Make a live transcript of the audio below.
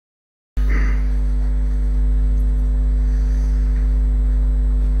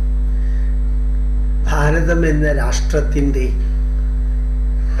ഭാരതം എന്ന രാഷ്ട്രത്തിൻ്റെ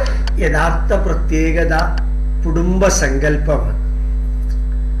യഥാർത്ഥ പ്രത്യേകത കുടുംബ സങ്കല്പമാണ്.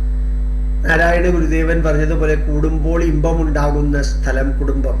 നാരായണ ഗുരുദേവൻ പറഞ്ഞതുപോലെ കൂടുമ്പോൾ ഇമ്പമുണ്ടാകുന്ന സ്ഥലം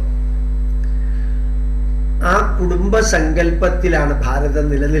കുടുംബം. ആ കുടുംബ സങ്കല്പത്തിലാണ് ഭാരതം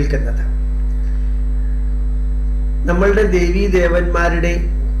നിലനിൽക്കുന്നത്. നമ്മളുടെ ദേവീ ദേവന്മാരുടെ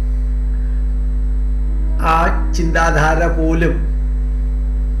ആ ചിന്താധാര പോലും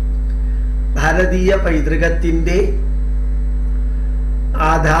ഭാരതീയ പൈതൃകത്തിൻ്റെ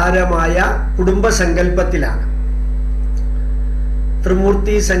ആധാരമായ കുടുംബ സങ്കല്പത്തിലാണ്.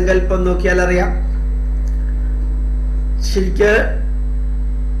 ത്രിമൂർത്തി സങ്കല്പം നോക്കിയാൽ അറിയാം. ശരിക്ക്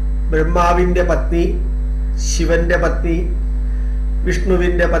ബ്രഹ്മാവിൻ്റെ പത്നി, ശിവന്റെ പത്നി,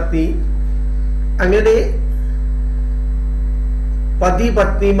 വിഷ്ണുവിൻ്റെ പത്നി, അങ്ങനെ പതി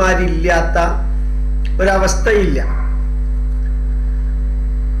പത്നിമാരില്ലാത്ത ഒരവസ്ഥയില്ല.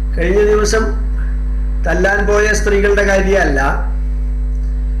 കഴിഞ്ഞ ദിവസം തല്ലാൻ പോയ സ്ത്രീകളുടെ കാര്യമല്ല,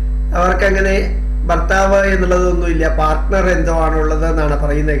 അവർക്കങ്ങനെ ഭർത്താവ് എന്നുള്ളതൊന്നുമില്ല, പാർട്ട്ണർ എന്തോ ആണുള്ളത് എന്നാണ്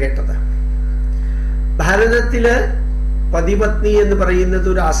പറയുന്നത് കേട്ടത്. ഭാരതത്തില് പതിപത്നി എന്ന് പറയുന്നത്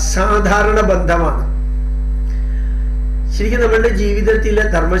ഒരു അസാധാരണ ബന്ധമാണ്. ശരിക്കും നമ്മളുടെ ജീവിതത്തിലെ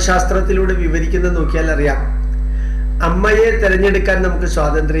ധർമ്മശാസ്ത്രത്തിലൂടെ വിവരിക്കുന്നത് നോക്കിയാൽ അറിയാം. അമ്മയെ തിരഞ്ഞെടുക്കാൻ നമുക്ക്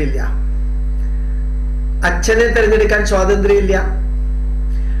സ്വാതന്ത്ര്യമില്ല, അച്ഛനെ തിരഞ്ഞെടുക്കാൻ സ്വാതന്ത്ര്യമില്ല,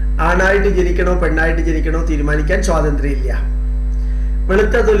 ആണായിട്ട് ജനിക്കണോ പെണ്ണായിട്ട് ജനിക്കണോ തീരുമാനിക്കാൻ സ്വാതന്ത്ര്യമില്ല,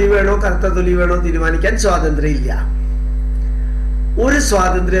 വെളുത്ത തൊലി വേണോ കറുത്ത തൊലി വേണോ തീരുമാനിക്കാൻ സ്വാതന്ത്ര്യമില്ല. ഒരു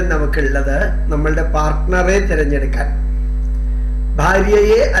സ്വാതന്ത്ര്യം നമുക്കുള്ളത് നമ്മളുടെ പാർട്ട്ണറെ തിരഞ്ഞെടുക്കാൻ,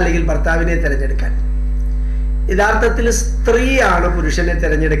 ഭാര്യയെ അല്ലെങ്കിൽ ഭർത്താവിനെ തിരഞ്ഞെടുക്കാൻ. യഥാർത്ഥത്തിൽ സ്ത്രീയാണ് പുരുഷനെ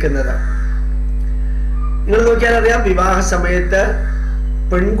തിരഞ്ഞെടുക്കുന്നത്. നിങ്ങൾ നോക്കിയാൽ അറിയാം, വിവാഹ സമയത്ത്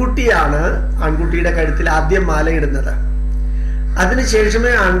പെൺകുട്ടിയാണ് ആൺകുട്ടിയുടെ കഴുത്തിൽ ആദ്യം മാലയിടുന്നത്.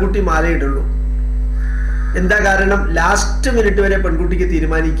 അതിനുശേഷമേ ആൺകുട്ടി മാലയിടുള്ളൂ. എന്താ കാരണം? ലാസ്റ്റ് മിനിറ്റ് വരെ പെൺകുട്ടിക്ക്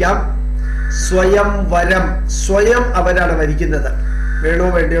തീരുമാനിക്കാം. സ്വയം വരം, സ്വയം അവരാണ് വരിക്കുന്നത്, വേണോ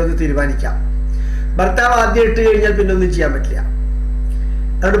വേണ്ടയോ എന്ന് തീരുമാനിക്കാം. ഭർത്താവ് ആദ്യം ഇട്ട് കഴിഞ്ഞാൽ പിന്നെ ഒന്നും ചെയ്യാൻ പറ്റില്ല.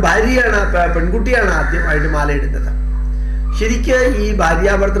 അതുകൊണ്ട് ഭാര്യയാണ്, പെൺകുട്ടിയാണ് ആദ്യമായിട്ട് മാലയിടുന്നത്. ശരിക്ക് ഈ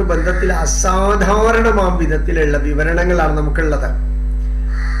ഭാര്യാഭർത്തൃ ബന്ധത്തിൽ അസാധാരണമാം വിധത്തിലുള്ള വിവരണങ്ങളാണ് നമുക്കുള്ളത്.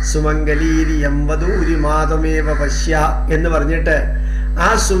 സുമംഗലീരിയം വധൂരി മാതമേവ പശ്യ എന്ന് പറഞ്ഞിട്ട് ആ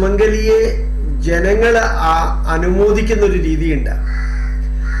സുമംഗലിയെ ജനങ്ങൾ അനുമോദിക്കുന്ന ഒരു രീതിയുണ്ട്.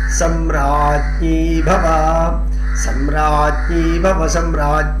 സമ്രാജ്ഞീ ഭവ സമ്രാജ്ഞീ ഭവ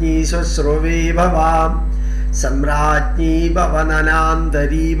സമ്രാജ്ഞീ സ്വശ്രവേ ഭവ സമ്രാജ്ഞീ ഭവ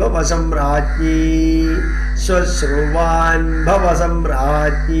നനാന്തരീ ഭവ സമ്രാജ്ഞീ സ്വശ്രുവാൻ ഭവ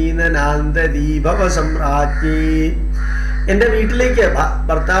സമ്രാജ്ഞീ നനാന്തരീ ഭവ സമ്രാജ്ഞീ. എൻ്റെ വീട്ടിലേക്ക്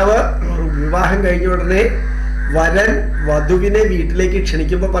ഭർത്താവ് വിവാഹം കഴിഞ്ഞ ഉടനെ വരൻ വധുവിനെ വീട്ടിലേക്ക്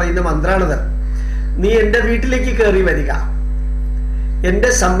ക്ഷണിക്കുമ്പോൾ പറയുന്ന മന്ത്രാണത്. നീ എൻ്റെ വീട്ടിലേക്ക് കയറി വരിക, എൻ്റെ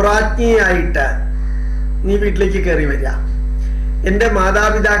സമ്രാജ്ഞിയായിട്ട് നീ വീട്ടിലേക്ക് കയറി വരിക, എൻ്റെ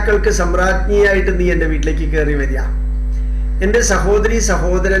മാതാപിതാക്കൾക്ക് സമ്രാജ്ഞിയായിട്ട് നീ എൻ്റെ വീട്ടിലേക്ക് കയറി വരിക, എൻ്റെ സഹോദരി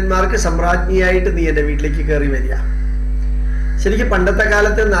സഹോദരന്മാർക്ക് സമ്രാജ്ഞിയായിട്ട് നീ എൻ്റെ വീട്ടിലേക്ക് കയറി വരിക. ശരിക്കും പണ്ടത്തെ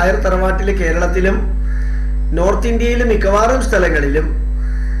കാലത്ത് നായർ തറവാട്ടിലെ കേരളത്തിലും നോർത്ത് ഇന്ത്യയിലും മിക്കവാറും സ്ഥലങ്ങളിലും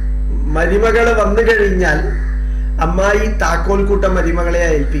മരുമകള് വന്നു കഴിഞ്ഞാൽ അമ്മായി താക്കോൽക്കൂട്ടം മരുമകളെ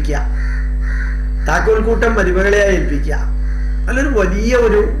ഏൽപ്പിക്കുക, താക്കോൽക്കൂട്ടം മരുമകളെ ഏൽപ്പിക്കുക. നല്ലൊരു വലിയ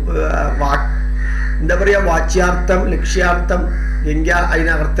ഒരു എന്താ പറയാ, വാച്യാർത്ഥം, ലക്ഷ്യാർത്ഥം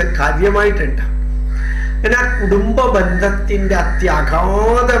അതിനകത്ത് കാര്യമായിട്ടുണ്ട്. പിന്നെ ആ കുടുംബ ബന്ധത്തിന്റെ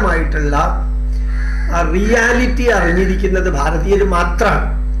അത്യഗാധമായിട്ടുള്ള റിയാലിറ്റി അറിഞ്ഞിരിക്കുന്നത് ഭാരതീയർ മാത്രമാണ്.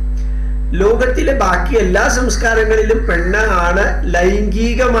 ലോകത്തിലെ ബാക്കി എല്ലാ സംസ്കാരങ്ങളിലും പെണ്ണ് ആണ്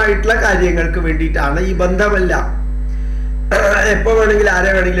ലൈംഗികമായിട്ടുള്ള കാര്യങ്ങൾക്ക് വേണ്ടിയിട്ടാണ് ഈ ബന്ധമെല്ലാം. എപ്പോൾ വേണമെങ്കിലും ആരെ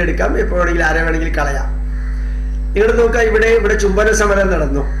വേണമെങ്കിലും എടുക്കാം, എപ്പോൾ വേണമെങ്കിലും ആരെ വേണമെങ്കിലും കളയാം. നിങ്ങൾ നോക്കുക, ഇവിടെ ചുംബന സമരം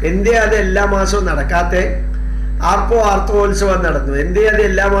നടന്നു. എന്തേ അത് എല്ലാ മാസവും നടക്കാത്ത? ആർത്തോത്സവം നടന്നു. എന്തേ അത്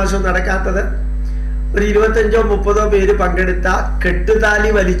എല്ലാ മാസവും നടക്കാത്തത്? ഒരു 25-30 പേര് പങ്കെടുത്ത കെട്ടുതാലി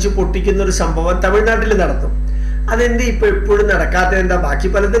വലിച്ചു പൊട്ടിക്കുന്ന ഒരു സംഭവം തമിഴ്നാട്ടിൽ നടന്നു. അതെന്തേ ഇപ്പൊ എപ്പോഴും നടക്കാത്തത്? എന്താ? ബാക്കി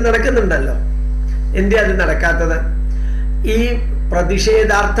പലതും നടക്കുന്നുണ്ടല്ലോ, എന്തേ അത് നടക്കാത്തത്? ഈ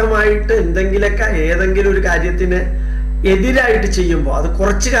പ്രതിഷേധാർത്ഥമായിട്ട് എന്തെങ്കിലൊക്കെ ഏതെങ്കിലും ഒരു കാര്യത്തിന് എതിരായിട്ട് ചെയ്യുമ്പോൾ അത്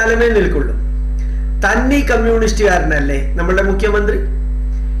കുറച്ചു കാലമേ നിൽക്കുള്ളൂ. തന്നെ കമ്മ്യൂണിസ്റ്റുകാരനല്ലേ നമ്മളുടെ മുഖ്യമന്ത്രി?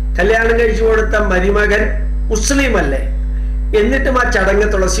 കല്യാണം കഴിച്ചു കൊടുത്ത മരുമകൻ മുസ്ലിം അല്ലേ? എന്നിട്ടും ആ ചടങ്ങ്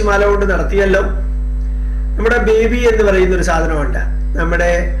തുളസിമാല കൊണ്ട് നടത്തിയല്ലോ. നമ്മുടെ ബേബി എന്ന് പറയുന്ന ഒരു സാധനമുണ്ട്,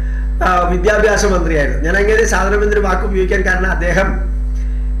 നമ്മുടെ വിദ്യാഭ്യാസ മന്ത്രിയായിരുന്നു. ഞാൻ അങ്ങനെ സാധനം എന്നൊരു വാക്ക് ഉപയോഗിക്കാൻ കാരണം അദ്ദേഹം,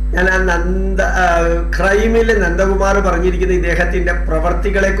 ഞാൻ ആ ക്രൈമില് നന്ദകുമാർ പറഞ്ഞിരിക്കുന്ന ഇദ്ദേഹത്തിന്റെ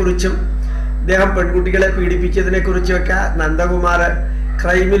പ്രവർത്തികളെ കുറിച്ചും ഇദ്ദേഹം പെൺകുട്ടികളെ പീഡിപ്പിച്ചതിനെ കുറിച്ചുമൊക്കെ നന്ദകുമാർ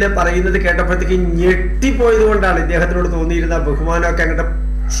ക്രൈമില് പറയുന്നത് കേട്ടപ്പോഴത്തേക്ക് ഞെട്ടിപ്പോയത് കൊണ്ടാണ് ഇദ്ദേഹത്തിനോട് തോന്നിയിരുന്ന ബഹുമാനമൊക്കെ അങ്ങോട്ട്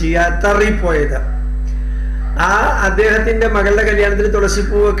ചിതറിപ്പോയത്. അദ്ദേഹത്തിന്റെ മകളുടെ കല്യാണത്തിന്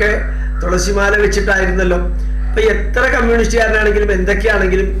തുളസിപ്പൂവൊക്കെ തുളസിമാല വെച്ചിട്ടായിരുന്നല്ലോ. അപ്പൊ എത്ര കമ്മ്യൂണിസ്റ്റുകാരനാണെങ്കിലും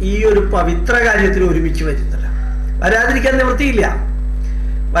എന്തൊക്കെയാണെങ്കിലും ഈ ഒരു പവിത്ര കാര്യത്തിന് ഒരുമിച്ച് വരുന്നില്ല. വരാതിരിക്കാൻ നിവൃത്തിയില്ല.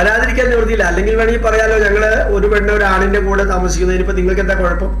 അല്ലെങ്കിൽ വേണമെങ്കിൽ പറയാലോ, ഞങ്ങള് ഒരു പെണ്ണ് ഒരു ആണിന്റെ കൂടെ താമസിക്കുന്നതിന് ഇപ്പൊ നിങ്ങൾക്ക് എന്താ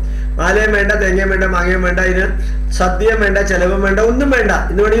കുഴപ്പം? മാലയും വേണ്ട, തേങ്ങയും വേണ്ട, മാങ്ങയും വേണ്ട, ഇതിന് സദ്യയും വേണ്ട, ചെലവും വേണ്ട, ഒന്നും വേണ്ട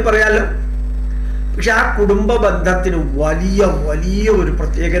എന്ന് വേണമെങ്കിൽ പറയാലോ. പക്ഷെ ആ കുടുംബ ബന്ധത്തിന് വലിയ വലിയ ഒരു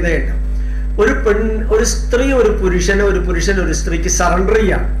പ്രത്യേകതയുണ്ട്. ഒരു സ്ത്രീ ഒരു പുരുഷൻ ഒരു സ്ത്രീക്ക് സറണ്ടർ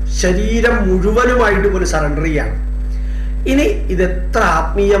ചെയ്യാണ്. ശരീരം മുഴുവനുമായിട്ട് പോലും സറണ്ടർ ചെയ്യാണ്. ഇനി ഇതെത്ര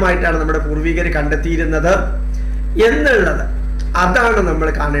ആത്മീയമായിട്ടാണ് നമ്മുടെ പൂർവികർ കണ്ടെത്തിയിരുന്നത് എന്നുള്ളത് അതാണ് നമ്മൾ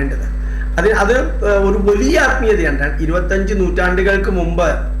കാണേണ്ടത്. അത് ഒരു വലിയ ആത്മീയതയാണ്. 25 നൂറ്റാണ്ടുകൾക്ക് മുമ്പ്,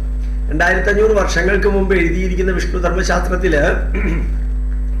 2500 വർഷങ്ങൾക്ക് മുമ്പ് എഴുതിയിരിക്കുന്ന വിഷ്ണു ധർമ്മശാസ്ത്രത്തില്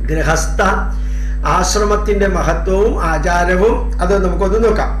ഗൃഹസ്ഥ ആശ്രമത്തിന്റെ മഹത്വവും ആചാരവും അത് നമുക്കൊന്ന്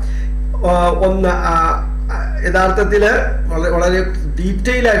നോക്കാം. യഥാർത്ഥത്തില് വളരെ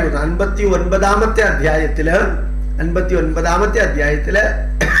ഡീറ്റെയിൽ ആയിരുന്നു. 59ാമത്തെ അധ്യായത്തില്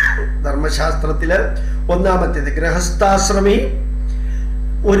ധർമ്മശാസ്ത്രത്തില് 1-ാമത്തേത് ഗൃഹസ്ഥാശ്രമി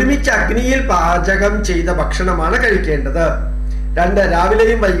ഒരുമിച്ച് അഗ്നിയിൽ പാചകം ചെയ്ത ഭക്ഷണമാണ് കഴിക്കേണ്ടത്. 2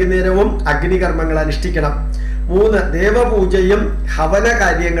 രാവിലെയും വൈകുന്നേരവും അഗ്നികർമ്മങ്ങൾ അനുഷ്ഠിക്കണം. 3 ദേവപൂജയും ഹവന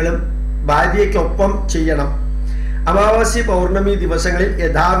കാര്യങ്ങളും ഭാര്യയ്ക്കൊപ്പം ചെയ്യണം. അമാവാസി പൗർണമി ദിവസങ്ങളിൽ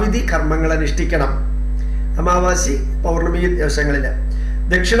യഥാവിധി കർമ്മങ്ങൾ അനുഷ്ഠിക്കണം. അമാവാസി പൗർണമി ദിവസങ്ങളില്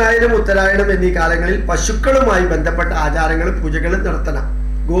ദക്ഷിണായനം ഉത്തരായണം എന്നീ കാലങ്ങളിൽ പശുക്കളുമായി ബന്ധപ്പെട്ട ആചാരങ്ങളും പൂജകളും നടത്തണം.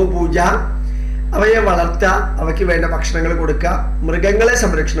 ഗോപൂജ, അവയെ വളർത്തുക, അവയ്ക്ക് വേണ്ട ഭക്ഷണങ്ങൾ കൊടുക്കുക. മൃഗങ്ങളെ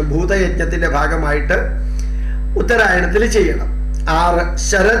സംരക്ഷണം ഭൂതയജ്ഞത്തിന്റെ ഭാഗമായിട്ട് ഉത്തരായണത്തിൽ ചെയ്യണം. 6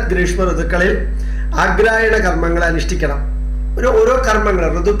 ശരത് ഗ്രീഷ്മ ഋതുക്കളിൽ ആഗ്രായണ കർമ്മങ്ങൾ അനുഷ്ഠിക്കണം. ഓരോ കർമ്മങ്ങൾ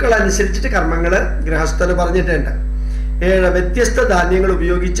ഋതുക്കൾ അനുസരിച്ചിട്ട് കർമ്മങ്ങൾ ഗൃഹസ്ഥന് പറഞ്ഞിട്ടുണ്ട്. 7 വ്യത്യസ്ത ധാന്യങ്ങൾ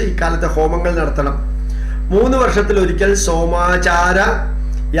ഉപയോഗിച്ച് ഇക്കാലത്ത് ഹോമങ്ങൾ നടത്തണം. 3 വർഷത്തിലൊരിക്കൽ സോമാചാര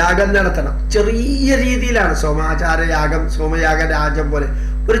യാഗം നടത്തണം. ചെറിയ രീതിയിലാണ് സോമാചാര യാഗം, സോമയാഗ രാജം പോലെ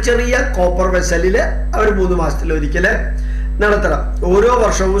ഒരു ചെറിയ കോപ്പർ വെസലില് അവർ 3 മാസത്തിലൊരിക്കല് നടത്തണം. ഓരോ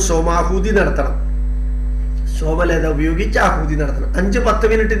വർഷവും സോമാഹൂതി നടത്തണം. സോമലത ഉപയോഗിച്ച് ആഹൂതി നടത്തണം. 5-10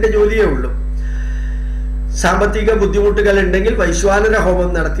 മിനിറ്റിന്റെ ജോലിയേ ഉള്ളൂ. സാമ്പത്തിക ബുദ്ധിമുട്ടുകൾ ഉണ്ടെങ്കിൽ വൈശ്വാനര ഹോമം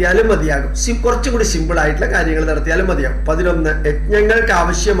നടത്തിയാലും മതിയാകും. കുറച്ചുകൂടി സിമ്പിൾ ആയിട്ടുള്ള കാര്യങ്ങൾ നടത്തിയാലും മതിയാകും. 11 യജ്ഞങ്ങൾക്ക്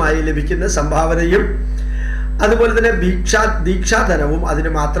ആവശ്യമായി ലഭിക്കുന്ന സംഭാവനയും അതുപോലെ തന്നെ ദീക്ഷാധനവും അതിന്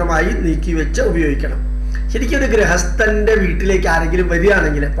മാത്രമായി നീക്കിവെച്ച് ഉപയോഗിക്കണം. ശരിക്കും ഒരു ഗൃഹസ്ഥന്റെ വീട്ടിലേക്ക് ആരെങ്കിലും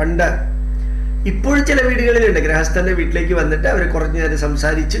വരികയാണെങ്കിൽ, ഇപ്പോഴും ചില വീടുകളിലുണ്ട്, ഗൃഹസ്ഥന്റെ വീട്ടിലേക്ക് വന്നിട്ട് അവർ കുറഞ്ഞ നേരം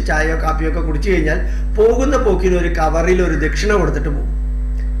സംസാരിച്ച് ചായയോ കാപ്പിയോ ഒക്കെ കുടിച്ചു കഴിഞ്ഞാൽ പോകുന്ന പോക്കിന് ഒരു കവറിൽ ഒരു ദക്ഷിണ കൊടുത്തിട്ട് പോകും.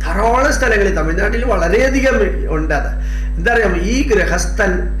 ധാരാളം സ്ഥലങ്ങളിൽ തമിഴ്നാട്ടിൽ വളരെയധികം ഉണ്ട്. അത് എന്താ അറിയാമോ, ഈ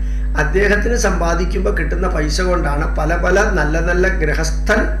ഗൃഹസ്ഥൻ അദ്ദേഹത്തിന് സമ്പാദിക്കുമ്പോൾ കിട്ടുന്ന പൈസ കൊണ്ടാണ് പല നല്ല നല്ല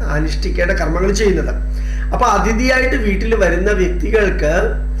ഗൃഹസ്ഥൻ അനുഷ്ഠിക്കേണ്ട കർമ്മങ്ങൾ ചെയ്യുന്നത്. അപ്പൊ അതിഥിയായിട്ട് വീട്ടിൽ വരുന്ന വ്യക്തികൾക്ക്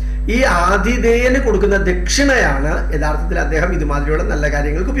ഈ ആതിഥേയന് കൊടുക്കുന്ന ദക്ഷിണയാണ് യഥാർത്ഥത്തിൽ അദ്ദേഹം ഇതുമാതിരിയുള്ള നല്ല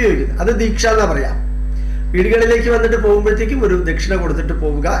കാര്യങ്ങൾക്ക് ഉപയോഗിക്കുന്നത്. അത് ദീക്ഷ എന്നാ പറയാം. വീടുകളിലേക്ക് വന്നിട്ട് പോകുമ്പോഴത്തേക്കും ഒരു ദക്ഷിണ കൊടുത്തിട്ട്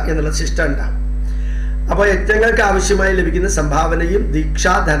പോവുക എന്നുള്ള സിസ്റ്റം ഉണ്ടാകും. അപ്പോൾ യജ്ഞങ്ങൾക്ക് ആവശ്യമായി ലഭിക്കുന്ന സംഭാവനയും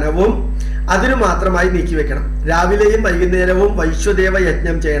ദീക്ഷാധനവും അതിനു മാത്രമായി നീക്കിവെക്കണം. രാവിലെയും വൈകുന്നേരവും വൈശ്വദേവ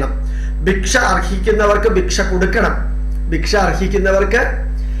യജ്ഞം ചെയ്യണം. ഭിക്ഷ അർഹിക്കുന്നവർക്ക് ഭിക്ഷ കൊടുക്കണം. ഭിക്ഷ അർഹിക്കുന്നവർക്ക്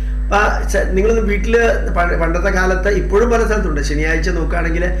നിങ്ങളൊന്ന് വീട്ടില് പണ്ടത്തെ കാലത്ത് ഇപ്പോഴും പല സ്ഥലത്തുണ്ട്. ശനിയാഴ്ച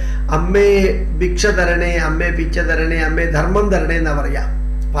നോക്കുകയാണെങ്കിൽ അമ്മേ ഭിക്ഷ തരണേ, അമ്മേ പിച്ച തരണേ, അമ്മേ ധർമ്മം തരണേ എന്നാ പറയാ.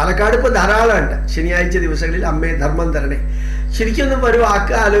 പാലക്കാട് ഇപ്പൊ ധാരാളം ഉണ്ട്. ശനിയാഴ്ച ദിവസങ്ങളിൽ അമ്മേ ധർമ്മം തരണേ. ശരിക്കും ഒരു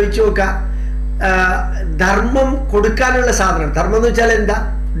വാക്ക് ആലോചിച്ച് നോക്ക. ധർമ്മം കൊടുക്കാനുള്ള സാധനം. ധർമ്മം എന്ന് വെച്ചാൽ എന്താ?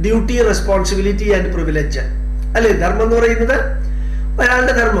 ഡ്യൂട്ടി, റെസ്പോൺസിബിലിറ്റി ആൻഡ് പ്രിവിലേജ് അല്ലേ ധർമ്മം എന്ന് പറയുന്നത്?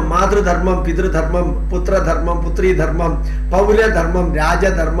 ഒരാളുടെ ധർമ്മം, മാതൃധർമ്മം, പിതൃധർമ്മം, പുത്രധർമ്മം, പുത്രീധർമ്മം, പൗരധർമ്മം,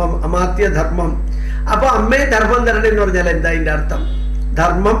 രാജധർമ്മം, അമാത്യധർമ്മം. അപ്പൊ അമ്മയെ ധർമ്മം തരണം എന്ന് പറഞ്ഞാൽ എന്താ അതിന്റെ അർത്ഥം?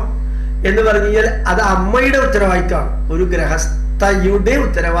 ധർമ്മം എന്ന് പറഞ്ഞു കഴിഞ്ഞാൽ അത് അമ്മയുടെ ഉത്തരവാദിത്വമാണ്. ഒരു ഗൃഹസ്ഥയുടെ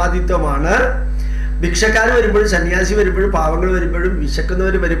ഉത്തരവാദിത്വമാണ്. ഭിക്ഷക്കാർ വരുമ്പോഴും സന്യാസി വരുമ്പോഴും പാവങ്ങൾ വരുമ്പോഴും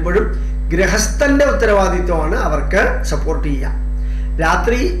വിശക്കുന്നവർ വരുമ്പോഴും ഗൃഹസ്ഥന്റെ ഉത്തരവാദിത്വമാണ് അവർക്ക് സപ്പോർട്ട് ചെയ്യുക.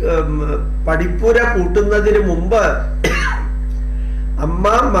 രാത്രി പടിപ്പുര പൂട്ടുന്നതിന് മുമ്പ് അമ്മ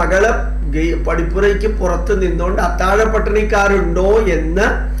മകളെ പടിപ്പുരയ്ക്ക് പുറത്ത് നിന്നുകൊണ്ട് അത്താഴ പട്ടിണിക്കാരുണ്ടോ എന്ന്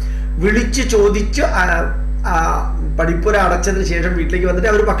വിളിച്ച് ചോദിച്ച് പടിപ്പുര അടച്ചതിന് ശേഷം വീട്ടിലേക്ക് വന്നിട്ട്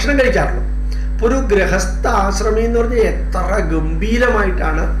അവർ ഭക്ഷണം കഴിക്കാറുള്ളൂ. അപ്പൊ ഒരു ഗൃഹസ്ഥ ആശ്രമം എന്ന് പറഞ്ഞാൽ എത്ര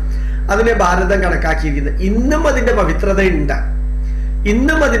ഗംഭീരമായിട്ടാണ് അതിനെ ഭാരതം കണക്കാക്കിയിരിക്കുന്നത്. ഇന്നും അതിന്റെ പവിത്രതയുണ്ട്.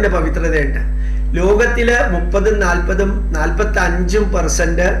 ലോകത്തില്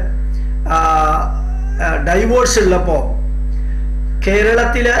 30-40-45% ഡൈവോഴ്സ് ഉള്ളപ്പോ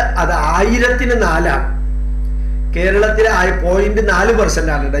കേരളത്തില് അത് 1000-4 കേരളത്തിലെ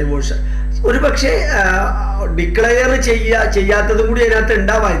 0.4% ഡൈവോഴ്സ്. ഒരു പക്ഷേ ഡിക്ലെയർ ചെയ്യാത്തതും കൂടി അതിനകത്ത്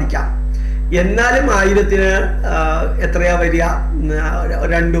ഉണ്ടാവാതിരിക്കാം. എന്നാലും 1000-ന് എത്രയാ വരിക?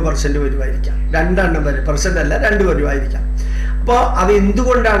 2% വരുമായിരിക്കാം. 2 വരെ, പെർസെന്റ് അല്ല, 2 വരുമായിരിക്കാം. അപ്പോൾ അത്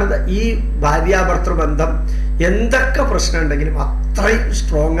എന്തുകൊണ്ടാണത്? ഈ ഭാര്യാഭർത്തൃ ബന്ധം എന്തൊക്കെ പ്രശ്നം ഉണ്ടെങ്കിലും അത്രയും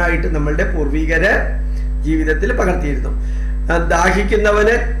സ്ട്രോങ് ആയിട്ട് നമ്മളുടെ പൂർവികര് ജീവിതത്തിൽ പകർത്തിയിരുന്നു.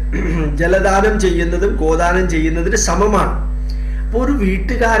 ദാഹിക്കുന്നവന് ജലദാനം ചെയ്യുന്നതും ഗോദാനം ചെയ്യുന്നതിന് സമമാണ്. അപ്പോൾ ഒരു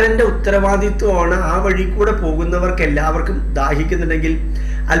വീട്ടുകാരന്റെ ഉത്തരവാദിത്വമാണ് ആ വഴി കൂടെ പോകുന്നവർക്ക് എല്ലാവർക്കും ദാഹിക്കുന്നുണ്ടെങ്കിൽ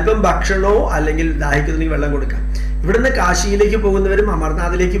അല്പം ഭക്ഷണമോ അല്ലെങ്കിൽ ദാഹിക്കുന്നുണ്ടെങ്കിൽ വെള്ളം കൊടുക്കാം. ഇവിടുന്ന് കാശിയിലേക്ക് പോകുന്നവരും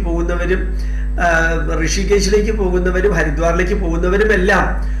അമർനാഥിലേക്ക് പോകുന്നവരും ഋഷികേശിലേക്ക് പോകുന്നവരും ഹരിദ്വാറിലേക്ക് പോകുന്നവരും എല്ലാം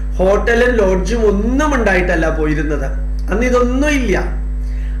ഹോട്ടലും ലോഡ്ജും ഒന്നും ഉണ്ടായിട്ടല്ല പോയിരുന്നത്. അന്ന് ഇതൊന്നും ഇല്ല.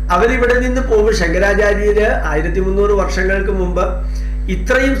 അവരിവിടെ നിന്ന് പോകുമ്പോൾ ശങ്കരാചാര്യര് 1300 വർഷങ്ങൾക്ക് മുമ്പ്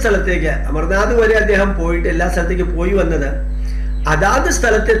ഇത്രയും സ്ഥലത്തേക്ക് അമർനാഥ് വരെ അദ്ദേഹം പോയിട്ട് എല്ലാ സ്ഥലത്തേക്ക് പോയി വന്നത് അതാത്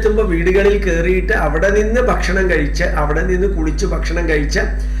സ്ഥലത്തെത്തുമ്പോൾ വീടുകളിൽ കയറിയിട്ട് അവിടെ നിന്ന് ഭക്ഷണം കഴിച്ച് അവിടെ നിന്ന് കുളിച്ച് ഭക്ഷണം കഴിച്ച്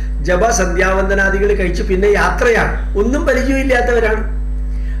ജപ സന്ധ്യാവന്ദനാദികൾ കഴിച്ച് പിന്നെ യാത്രയാണ്. ഒന്നും പരിചയമില്ലാത്തവരാണ്.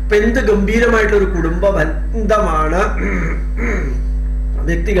 അപ്പൊ എന്ത് ഗംഭീരമായിട്ടൊരു കുടുംബ ബന്ധമാണ്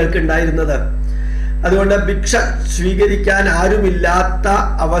വ്യക്തികൾക്ക് ഉണ്ടായിരുന്നത്. അതുകൊണ്ട് ഭിക്ഷ സ്വീകരിക്കാൻ ആരുമില്ലാത്ത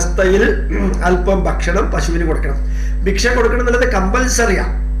അവസ്ഥയിൽ അല്പം ഭക്ഷണം പശുവിന് കൊടുക്കണം. ഭിക്ഷ കൊടുക്കണം എന്നുള്ളത്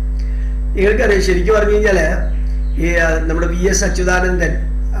കമ്പൽസറിയാണ്. നിങ്ങൾക്കറിയാം, ശരിക്കും പറഞ്ഞു കഴിഞ്ഞാല് ഈ നമ്മുടെ VS അച്യുതാനന്ദൻ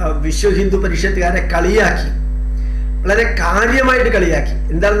വിശ്വ ഹിന്ദു പരിഷത്തുകാരെ കളിയാക്കി, വളരെ കാര്യമായിട്ട് കളിയാക്കി.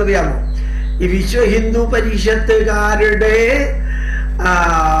 എന്താണെന്നറിയാമോ? ഈ വിശ്വ ഹിന്ദു പരിഷത്തുകാരുടെ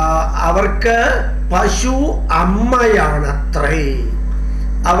അവർക്ക് പശു അമ്മയാണത്രേ.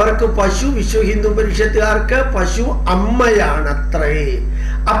 അവർക്ക് പശു, വിശ്വ ഹിന്ദു പരിഷത്തുകാർക്ക് പശു അമ്മയാണത്രേ.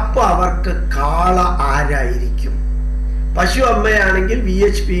 അപ്പൊ അവർക്ക് കാള ആരായിരിക്കും? പശു അമ്മയാണെങ്കിൽ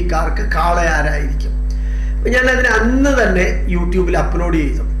VHPക്കാർക്ക് കാള ആരായിരിക്കും? ഞാൻ അതിന് അന്ന് തന്നെ യൂട്യൂബിൽ അപ്ലോഡ്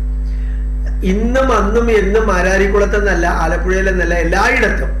ചെയ്തു. ഇന്നും അന്നും എന്നും മാരാരിക്കുളത്തെന്നല്ല, ആലപ്പുഴയിലെന്നല്ല,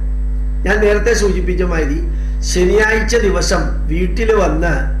 എല്ലായിടത്തും ഞാൻ നേരത്തെ സൂചിപ്പിച്ച മാതിരി ശനിയാഴ്ച ദിവസം വീട്ടിൽ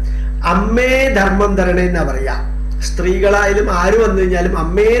വന്ന് അമ്മേ ധർമ്മം തരണേ എന്നാ പറയാ. സ്ത്രീകളായാലും ആര് വന്നു കഴിഞ്ഞാലും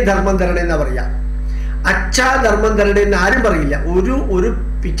അമ്മേ ധർമ്മം തരണേ എന്നാ പറയാ. അച്ഛാ ധർമ്മം തരണേ എന്ന് ആരും പറയില്ല. ഒരു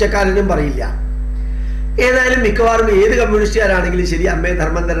പിച്ചക്കാരനും പറയില്ല. ഏതായാലും മിക്കവാറും ഏത് കമ്മ്യൂണിസ്റ്റുകാരാണെങ്കിലും ശരി, അമ്മേ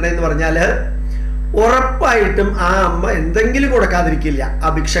ധർമ്മം തരണേ എന്ന് പറഞ്ഞാല് ഉറപ്പായിട്ടും ആ അമ്മ എന്തെങ്കിലും കൊടുക്കാതിരിക്കില്ല ആ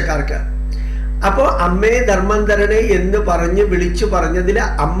ഭിക്ഷക്കാർക്ക്. അപ്പോ അമ്മേ ധർമ്മം തരണേ എന്ന് പറഞ്ഞ് വിളിച്ചു പറഞ്ഞതിൽ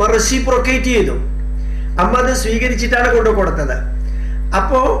അമ്മ റെസിപ്രോക്കേറ്റ് ചെയ്തു. അമ്മ അത് സ്വീകരിച്ചിട്ടാണ് കൊണ്ടു കൊടുത്തത്.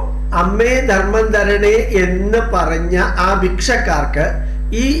 അപ്പോ അമ്മേ ധർമ്മം തരണേ എന്ന് പറഞ്ഞ ആ ഭിക്ഷക്കാർക്ക്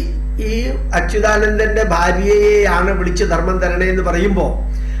ഈ അച്യുതാനന്ദന്റെ ഭാര്യയെയാണ് വിളിച്ച് ധർമ്മം തരണേ എന്ന് പറയുമ്പോ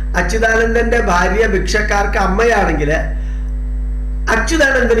അച്യുതാനന്ദന്റെ ഭാര്യ ഭിക്ഷക്കാർക്ക് അമ്മയാണെങ്കിൽ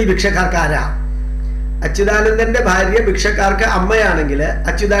അച്യുതാനന്ദൻ ഈ ഭിക്ഷക്കാർക്ക് ആരാ? അച്യുതാനന്ദന്റെ ഭാര്യ ഭിക്ഷക്കാർക്ക് അമ്മയാണെങ്കിൽ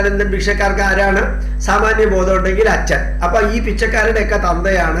അച്യുതാനന്ദൻ ഭിക്ഷക്കാർക്ക് ആരാണ്? സാമാന്യ ബോധം ഉണ്ടെങ്കിൽ അച്ഛൻ. അപ്പൊ ഈ പിച്ചക്കാരുടെയൊക്കെ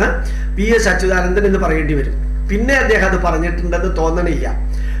തന്തയാണ് VS അച്യുതാനന്ദൻ എന്ന് പറയേണ്ടി വരും. പിന്നെ അദ്ദേഹം അത് പറഞ്ഞിട്ടുണ്ടെന്ന് തോന്നണില്ല.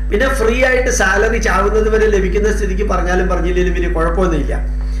 പിന്നെ ഫ്രീ ആയിട്ട് സാലറി ചാവുന്നത് വരെ ലഭിക്കുന്ന സ്ഥിതിക്ക് പറഞ്ഞാലും പറഞ്ഞില്ലെങ്കിലും വലിയ കുഴപ്പമൊന്നുമില്ല.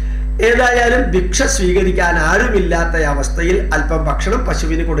 ഏതായാലും ഭിക്ഷ സ്വീകരിക്കാൻ ആരുമില്ലാത്ത അവസ്ഥയിൽ അല്പം ഭക്ഷണം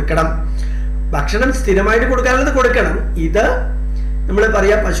പശുവിന് കൊടുക്കണം. ഭക്ഷണം സ്ഥിരമായിട്ട് കൊടുക്കാനുള്ളത് കൊടുക്കണം. ഇത് നമ്മൾ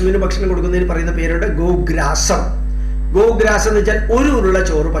പറയാം, പശുവിന് ഭക്ഷണം കൊടുക്കുന്നതിന് പറയുന്ന പേരുണ്ട് ഗോഗ്രാസം. ഗോഗ്രാസം എന്ന് വെച്ചാൽ ഒരു ഉരുള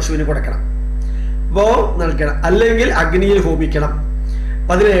ചോറ് പശുവിന് കൊടുക്കണം. നൽകണം, അല്ലെങ്കിൽ അഗ്നിയിൽ ഹോമിക്കണം.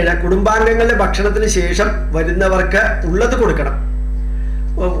 17 കുടുംബാംഗങ്ങളുടെ ഭക്ഷണത്തിന് ശേഷം വരുന്നവർക്ക് ഉള്ളത് കൊടുക്കണം.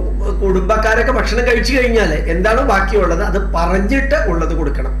 കുടുംബക്കാരൊക്കെ ഭക്ഷണം കഴിച്ചു കഴിഞ്ഞാൽ എന്താണോ ബാക്കിയുള്ളത് അത് പറഞ്ഞിട്ട് ഉള്ളത്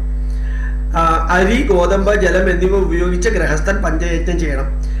കൊടുക്കണം. അരി, ഗോതമ്പ്, ജലം എന്നിവ ഉപയോഗിച്ച് ഗൃഹസ്ഥൻ പഞ്ചയജ്ഞം ചെയ്യണം.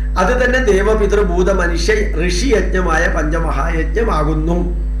 അത് തന്നെ ദേവപിതൃ ഭൂത മനുഷ്യ ഋഷിയജ്ഞമായ പഞ്ചമഹായജ്ഞമാകുന്നു.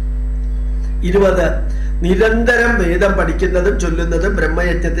 20 നിരന്തരം വേദം പഠിക്കുന്നതും ചൊല്ലുന്നതും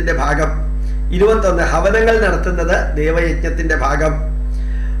ബ്രഹ്മയജ്ഞത്തിന്റെ ഭാഗം. 21 ഹവനങ്ങൾ നടത്തുന്നത് ദേവയജ്ഞത്തിന്റെ ഭാഗം.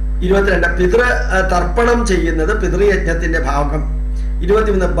 22 പിതൃ തർപ്പണം ചെയ്യുന്നത് പിതൃയജ്ഞത്തിന്റെ ഭാഗം.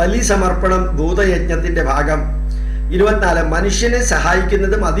 23 ബലി സമർപ്പണം ഭൂതയജ്ഞത്തിന്റെ ഭാഗം. 24 മനുഷ്യനെ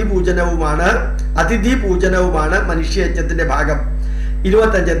സഹായിക്കുന്നതും അതിഥി പൂജനവുമാണ് മനുഷ്യയജ്ഞത്തിന്റെ ഭാഗം.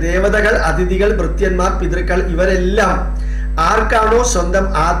 25 ദേവതകൾ, അതിഥികൾ, ഭൃത്യന്മാർ, പിതൃക്കൾ ഇവരെല്ലാം ആർക്കാണോ സ്വന്തം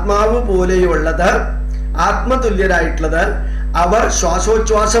ആത്മാവ് പോലെയുള്ളത്, ആത്മതുല്യരായിട്ടുള്ളത്, അവർ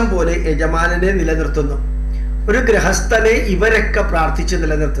ശ്വാസോച്ഛ്വാസം പോലെ യജമാനനെ നിലനിർത്തുന്നു. ഒരു ഗൃഹസ്ഥനെ ഇവരൊക്കെ പ്രാർത്ഥിച്ച്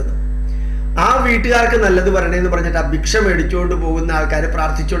നിലനിർത്തുന്നു. ആ വീട്ടുകാർക്ക് നല്ലത് വരണേന്ന് പറഞ്ഞിട്ട് ആ ഭിക്ഷ മേടിച്ചുകൊണ്ട് പോകുന്ന ആൾക്കാർ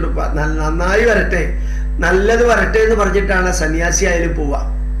പ്രാർത്ഥിച്ചുകൊണ്ട് നന്നായി വരട്ടെ, നല്ലത് വരട്ടെ എന്ന് പറഞ്ഞിട്ടാണ് സന്യാസിയായാലും പോവുക.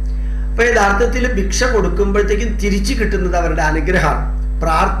 അപ്പൊ യഥാർത്ഥത്തിൽ ഭിക്ഷ കൊടുക്കുമ്പോഴത്തേക്കും തിരിച്ചു കിട്ടുന്നത് അവരുടെ അനുഗ്രഹമാണ്,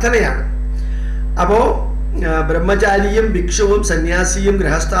 പ്രാർത്ഥനയാണ്. അപ്പോ ബ്രഹ്മചാരിയും ഭിക്ഷുവും സന്യാസിയും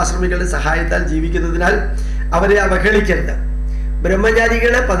ഗൃഹസ്ഥാശ്രമികളുടെ സഹായത്താൽ ജീവിക്കുന്നതിനാൽ അവരെ അവഹേളിക്കരുത്.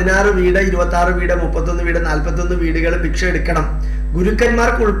 ബ്രഹ്മചാരികളെ 16 വീട്, 26 വീട്, 31 വീട്, 41 വീടുകൾ ഭിക്ഷ എടുക്കണം.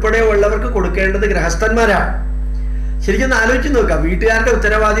 ഗുരുക്കന്മാർക്ക് ഉൾപ്പെടെ ഉള്ളവർക്ക് കൊടുക്കേണ്ടത് ഗൃഹസ്ഥന്മാരാണ്. ശരിക്കും ആലോചിച്ച് നോക്കാം. വീട്ടുകാരുടെ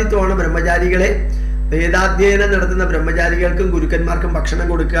ഉത്തരവാദിത്വമാണ് ബ്രഹ്മചാരികളെ, വേദാധ്യയനം നടത്തുന്ന ബ്രഹ്മചാരികൾക്കും ഗുരുക്കന്മാർക്കും ഭക്ഷണം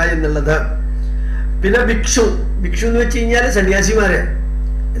കൊടുക്കുക എന്നുള്ളത്. പിന്നെ ഭിക്ഷു എന്ന് വെച്ച് കഴിഞ്ഞാൽ സന്യാസിമാര്,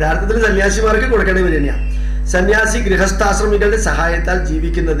 യഥാർത്ഥത്തിൽ സന്യാസിമാർക്ക് കൊടുക്കേണ്ടത് തന്നെയാണ്. സന്യാസി ഗൃഹസ്ഥാശ്രമികളുടെ സഹായത്താൽ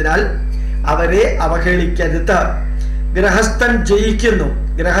ജീവിക്കുന്നതിനാൽ അവരെ അവഹേളിക്കരുത്. ഗൃഹസ്ഥൻ ജയിക്കുന്നു,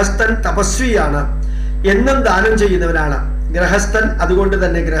 ഗൃഹസ്ഥൻ തപസ്വിയാണ്, എന്നും ദാനം ചെയ്യുന്നവനാണ് ഗൃഹസ്ഥൻ. അതുകൊണ്ട്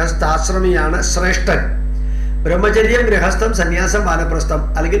തന്നെ ഗൃഹസ്ഥാശ്രമിയാണ് ശ്രേഷ്ഠൻ. ബ്രഹ്മചര്യം, ഗൃഹസ്ഥം, സന്യാസം, വാനപ്രസ്ഥം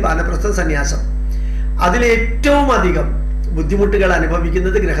അല്ലെങ്കിൽ വാനപ്രസ്ഥം, സന്യാസം, അതിലേറ്റവും അധികം ബുദ്ധിമുട്ടുകൾ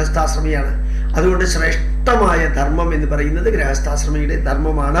അനുഭവിക്കുന്നത് ഗൃഹസ്ഥാശ്രമിയാണ്. അതുകൊണ്ട് ശ്രേഷ്ഠമായ ധർമ്മം എന്ന് പറയുന്നത് ഗൃഹസ്ഥാശ്രമിയുടെ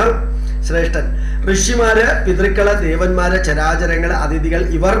ധർമ്മമാണ് ശ്രേഷ്ഠൻ. ഋഷിമാര്, പിതൃക്കള്, ദേവന്മാര്, ചരാചരങ്ങള്, അതിഥികൾ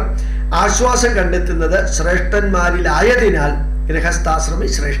ഇവർ ആശ്വാസം കണ്ടെത്തുന്നത് ശ്രേഷ്ഠന്മാരിലായതിനാൽ ഗൃഹസ്ഥാശ്രമി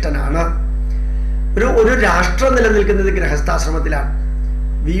ശ്രേഷ്ഠനാണ്. ഒരു രാഷ്ട്രം നിലനിൽക്കുന്നത് ഗൃഹസ്ഥാശ്രമത്തിലാണ്.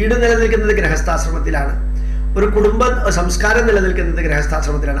 വീട് നിലനിൽക്കുന്നത് ഗൃഹസ്ഥാശ്രമത്തിലാണ്. ഒരു കുടുംബ സംസ്കാരം നിലനിൽക്കുന്നത്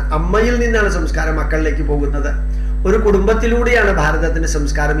ഗൃഹസ്ഥാശ്രമത്തിലാണ്. അമ്മയിൽ നിന്നാണ് സംസ്കാരം മക്കളിലേക്ക് പോകുന്നത്. ഒരു കുടുംബത്തിലൂടെയാണ് ഭാരതത്തിന്റെ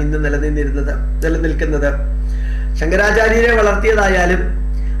സംസ്കാരം ഇന്ന് നിലനിൽക്കുന്നത്. ശങ്കരാചാര്യരെ വളർത്തിയതായാലും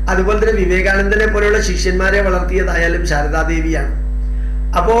അതുപോലെ തന്നെ വിവേകാനന്ദനെ പോലെയുള്ള ശിഷ്യന്മാരെ വളർത്തിയതായാലും ശാരദാദേവിയാണ്.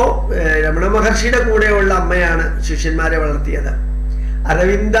 അപ്പോ രമണ മഹർഷിയുടെ കൂടെയുള്ള അമ്മയാണ് ശിഷ്യന്മാരെ വളർത്തിയത്.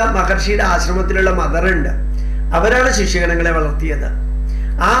 അരവിന്ദ മഹർഷിയുടെ ആശ്രമത്തിലുള്ള മദറുണ്ട്, അവരാണ് ശിഷ്യഗണങ്ങളെ വളർത്തിയത്.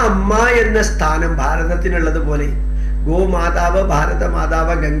 ആ അമ്മ എന്ന സ്ഥാനം ഭാരതത്തിനുള്ളത് പോലെ ഗോമാതാവ്,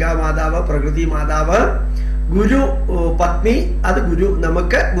 ഭാരതമാതാവ്, ഗംഗാമാതാവ്, പ്രകൃതി മാതാവ്, ഗുരു പത്നി, അത് ഗുരു,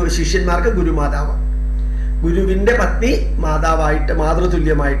 നമുക്ക് ശിഷ്യന്മാർക്ക് ഗുരുമാതാവ്, ഗുരുവിന്റെ പത്നി മാതാവായിട്ട്,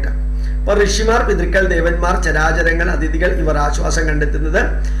 മാതൃതുല്യമായിട്ട്. അപ്പൊ ഋഷിമാർ, പിതൃക്കൾ, ദേവന്മാർ, ചരാചരങ്ങൾ, അതിഥികൾ ഇവർ ആശ്വാസം കണ്ടെത്തുന്നത്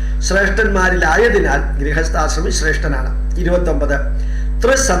ശ്രേഷ്ഠന്മാരിലായതിനാൽ ഗൃഹസ്ഥാശ്രമി ശ്രേഷ്ഠനാണ്. 29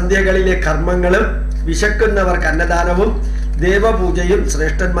 ത്രിസന്ധ്യകളിലെ കർമ്മങ്ങളും വിശക്കുന്നവർക്ക് അന്നദാനവും ദേവപൂജയും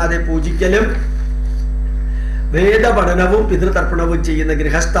ശ്രേഷ്ഠന്മാരെ പൂജിക്കലും വേദപഠനവും പിതൃതർപ്പണവും ചെയ്യുന്ന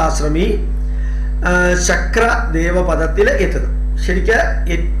ഗൃഹസ്ഥാശ്രമി ശക്ര ദേവപദത്തിൽ എത്തുന്നു. ശരിക്ക്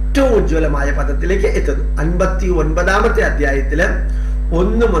ഏറ്റവും ഉജ്ജ്വലമായ പദത്തിലേക്ക് എത്തുന്നു. 59-ാമത്തെ അധ്യായത്തില്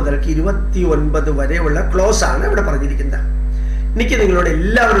 1 മുതൽക്ക് 29 വരെയുള്ള ക്ലോസ് ആണ് ഇവിടെ പറഞ്ഞിരിക്കുന്നത്. എനിക്ക് നിങ്ങളോട്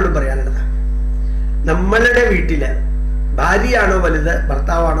എല്ലാവരോടും പറയാനുള്ളത്, നമ്മളുടെ വീട്ടില് ഭാര്യയാണോ വലുത്,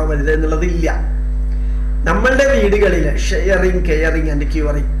 ഭർത്താവാണോ വലുത് എന്നുള്ളത് ഇല്ല. നമ്മളുടെ വീടുകളിൽ ഷെയറിങ്, കെയറിങ് ആൻഡ്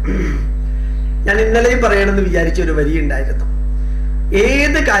ക്യൂറിങ്. ഞാൻ ഇന്നലെയും പറയണമെന്ന് വിചാരിച്ച ഒരു വരി ഉണ്ടായിരുന്നു.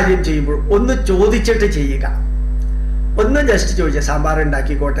 ഏത് കാര്യം ചെയ്യുമ്പോൾ ഒന്ന് ചോദിച്ചിട്ട് ചെയ്യുക. ഒന്ന് ജസ്റ്റ് ചോദിച്ചാൽ, സാമ്പാർ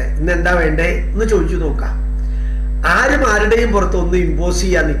ഉണ്ടാക്കിക്കോട്ടെ, ഇന്ന് എന്താ വേണ്ടേ ഒന്ന് ചോദിച്ചു നോക്കാം. ആരും ആരുടെയും പുറത്ത് ഒന്നും ഇമ്പോസ്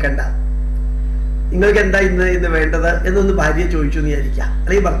ചെയ്യാൻ നിൽക്കണ്ട. നിങ്ങൾക്ക് എന്താ ഇന്ന് വേണ്ടത് എന്നൊന്ന് ഭാര്യ ചോദിച്ചു എന്ന് വിചാരിക്കാം,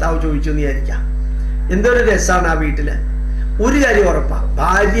 അല്ലെങ്കിൽ ഭർത്താവ് ചോദിച്ചു എന്ന് വിചാരിക്കാം. എന്തൊരു രസമാണ് ആ വീട്ടില്. ഒരു കാര്യം ഉറപ്പാ,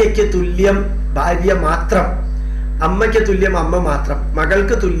 ഭാര്യയ്ക്ക് തുല്യം ഭാര്യ മാത്രം, അമ്മയ്ക്ക് തുല്യം അമ്മ മാത്രം,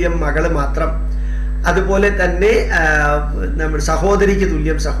 മകൾക്ക് തുല്യം മകള് മാത്രം, അതുപോലെ തന്നെ നമ്മുടെ സഹോദരിക്ക്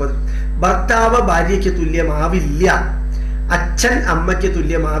തുല്യം സഹോദരൻ. ഭർത്താവ് ഭാര്യയ്ക്ക് തുല്യമാവില്ല, അച്ഛൻ അമ്മയ്ക്ക്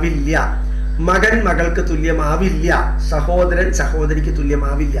തുല്യമാവില്ല, മകൻ മകൾക്ക് തുല്യമാവില്ല, സഹോദരൻ സഹോദരിക്ക്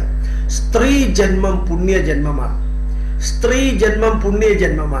തുല്യമാവില്ല. സ്ത്രീ ജന്മം പുണ്യജന്മമാണ്. സ്ത്രീ ജന്മം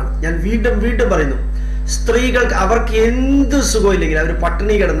പുണ്യജന്മമാണ്. ഞാൻ വീണ്ടും വീണ്ടും പറയുന്നു, സ്ത്രീകൾക്ക് അവർക്ക് എന്ത് സുഖമില്ലെങ്കിലും, അവർ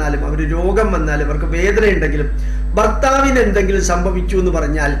പട്ടിണി കിടന്നാലും, അവർ രോഗം വന്നാലും, അവർക്ക് വേദന ഉണ്ടെങ്കിലും, ഭർത്താവിന് എന്തെങ്കിലും സംഭവിച്ചു എന്ന്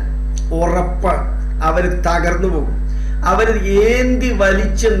പറഞ്ഞാൽ ഉറപ്പ് അവർ തകർന്നു പോകും. അവർ ഏന്തി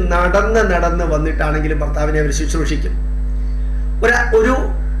വലിച്ച് നടന്ന് വന്നിട്ടാണെങ്കിലും ഭർത്താവിനെ അവർ ശുശ്രൂഷിക്കും. ഒരു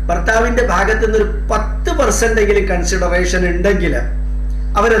ഭർത്താവിന്റെ ഭാഗത്ത് നിന്ന് ഒരു 10% കൺസിഡറേഷൻ ഉണ്ടെങ്കിൽ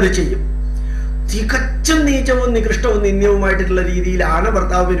അവരത് ചെയ്യും. തികച്ചും നീചവും നികൃഷ്ടവും നിന്ദ്യവുമായിട്ടുള്ള രീതിയിലാണ്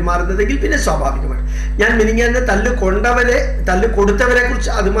ഭർത്താവ് പെരുമാറുന്നതെങ്കിൽ പിന്നെ സ്വാഭാവികമാണ്. ഞാൻ മിനിങ്ങാന്ന് തല്ല് കൊടുത്തവരെ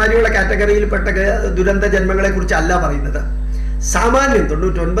കുറിച്ച്, അതുമാതിരിയുള്ള കാറ്റഗറിയിൽപ്പെട്ട ദുരന്ത ജന്മങ്ങളെ കുറിച്ച് അല്ല പറയുന്നത്. സാമാന്യം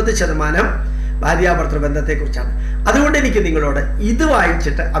 99% ഭാര്യാഭർത്തൃ ബന്ധത്തെ കുറിച്ചാണ്. അതുകൊണ്ട് എനിക്ക് നിങ്ങളോട് ഇത്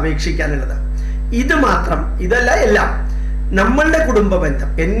വായിച്ചിട്ട് അപേക്ഷിക്കാനുള്ളത് ഇത് മാത്രം, ഇതല്ല എല്ലാം. നമ്മളുടെ കുടുംബ ബന്ധം,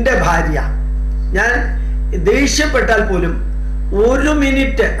 എൻ്റെ ഭാര്യ, ഞാൻ ദേഷ്യപ്പെട്ടാൽ പോലും 1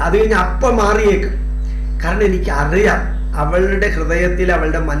 മിനിറ്റ് അത് കഴിഞ്ഞ് അപ്പം മാറിയേക്കും. കാരണം എനിക്ക് അറിയാം അവളുടെ ഹൃദയത്തിൽ,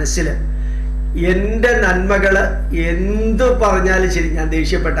 അവളുടെ മനസ്സിൽ എൻ്റെ നന്മകള് എന്തു പറഞ്ഞാലും ശരി, ഞാൻ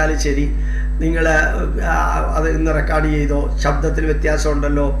ദേഷ്യപ്പെട്ടാലും ശരി, നിങ്ങൾ അത് ഇന്ന് റെക്കോർഡ് ചെയ്തോ, ശബ്ദത്തിൽ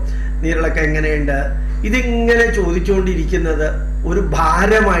വ്യത്യാസമുണ്ടല്ലോ, നീരളൊക്കെ എങ്ങനെയുണ്ട്, ഇതിങ്ങനെ ചോദിച്ചുകൊണ്ടിരിക്കുന്നത് ഒരു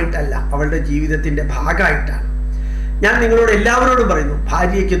ഭാരമായിട്ടല്ല, അവളുടെ ജീവിതത്തിൻ്റെ ഭാഗമായിട്ടാണ്. ഞാൻ നിങ്ങളോട് എല്ലാവരോടും പറയുന്നു,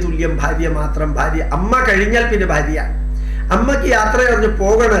 ഭാര്യയ്ക്ക് തുല്യം ഭാര്യ മാത്രം. ഭാര്യ, അമ്മ കഴിഞ്ഞാൽ പിന്നെ ഭാര്യയാണ്. അമ്മയ്ക്ക് യാത്ര പറഞ്ഞ്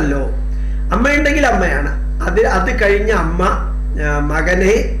പോകണമല്ലോ. അമ്മയുണ്ടെങ്കിൽ അമ്മയാണ്, അത് കഴിഞ്ഞ അമ്മ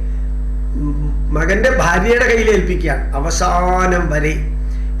മകന്റെ ഭാര്യയുടെ കയ്യിൽ ഏൽപ്പിക്കുകയാണ്. അവസാനം വരെ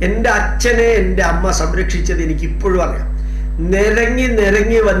എൻ്റെ അച്ഛനെ എൻ്റെ അമ്മ സംരക്ഷിച്ചത് എനിക്ക് ഇപ്പോഴും അറിയാം.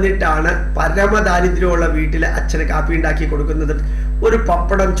 നിരങ്ങി വന്നിട്ടാണ് പരമദാരിദ്ര്യമുള്ള വീട്ടിലെ അച്ഛന് കാപ്പി ഉണ്ടാക്കി കൊടുക്കുന്നത്, ഒരു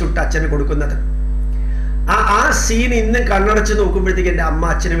പപ്പടം ചുട്ട് അച്ഛന് കൊടുക്കുന്നത്. ആ സീൻ ഇന്ന് കണ്ണടച്ച് നോക്കുമ്പോഴത്തേക്ക് എൻ്റെ അമ്മ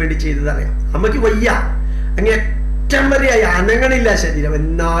അച്ഛന് വേണ്ടി ചെയ്തതറിയാം. അമ്മയ്ക്ക് വയ്യ, അങ്ങ് ഏറ്റവും വരെയായി, അനങ്ങണില്ല ശരീരം,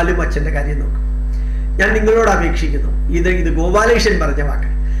 എന്നാലും അച്ഛൻ്റെ കാര്യം നോക്കും. ഞാൻ നിങ്ങളോട് അപേക്ഷിക്കുന്നു, ഇത് ഗോപാലകൃഷ്ണൻ പറഞ്ഞ വാക്ക്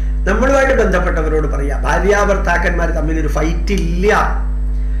നമ്മളുമായിട്ട് ബന്ധപ്പെട്ടവരോട് പറയാ. ഭാര്യാഭർത്താക്കന്മാർ തമ്മിലൊരു ഫൈറ്റ് ഇല്ല.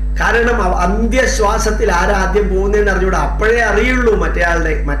 കാരണം അന്ത്യശ്വാസത്തിൽ ആരാദ്യം പോകുന്നതെന്ന് അറിഞ്ഞൂടാ. അപ്പോഴേ അറിയുള്ളൂ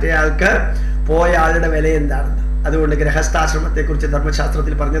മറ്റേയാൾക്ക് പോയ ആളുടെ വില എന്താണെന്ന്. അതുകൊണ്ട് ഗൃഹസ്ഥാശ്രമത്തെക്കുറിച്ച്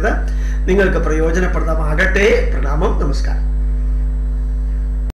ധർമ്മശാസ്ത്രത്തിൽ പറഞ്ഞത് നിങ്ങൾക്ക് പ്രയോജനപ്രദമാകട്ടെ. പ്രണാമം, നമസ്കാരം.